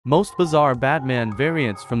most bizarre Batman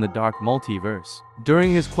variants from the dark multiverse.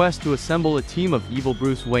 During his quest to assemble a team of evil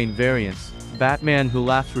Bruce Wayne variants, Batman Who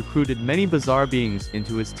Laughs recruited many bizarre beings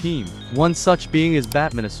into his team. One such being is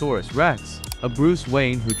Batmanosaurus Rex, a Bruce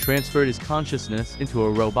Wayne who transferred his consciousness into a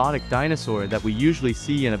robotic dinosaur that we usually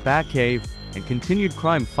see in a Batcave, and continued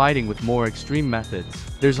crime fighting with more extreme methods.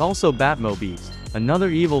 There's also Batmobeast, another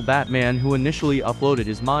evil Batman who initially uploaded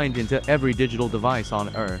his mind into every digital device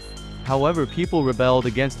on Earth. However, people rebelled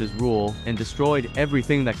against his rule and destroyed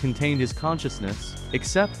everything that contained his consciousness,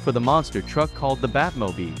 except for the monster truck called the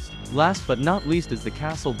Batmobeast. Last but not least is the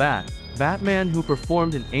Castle Bat, Batman who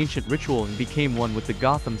performed an ancient ritual and became one with the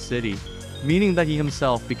Gotham City, meaning that he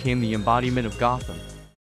himself became the embodiment of Gotham.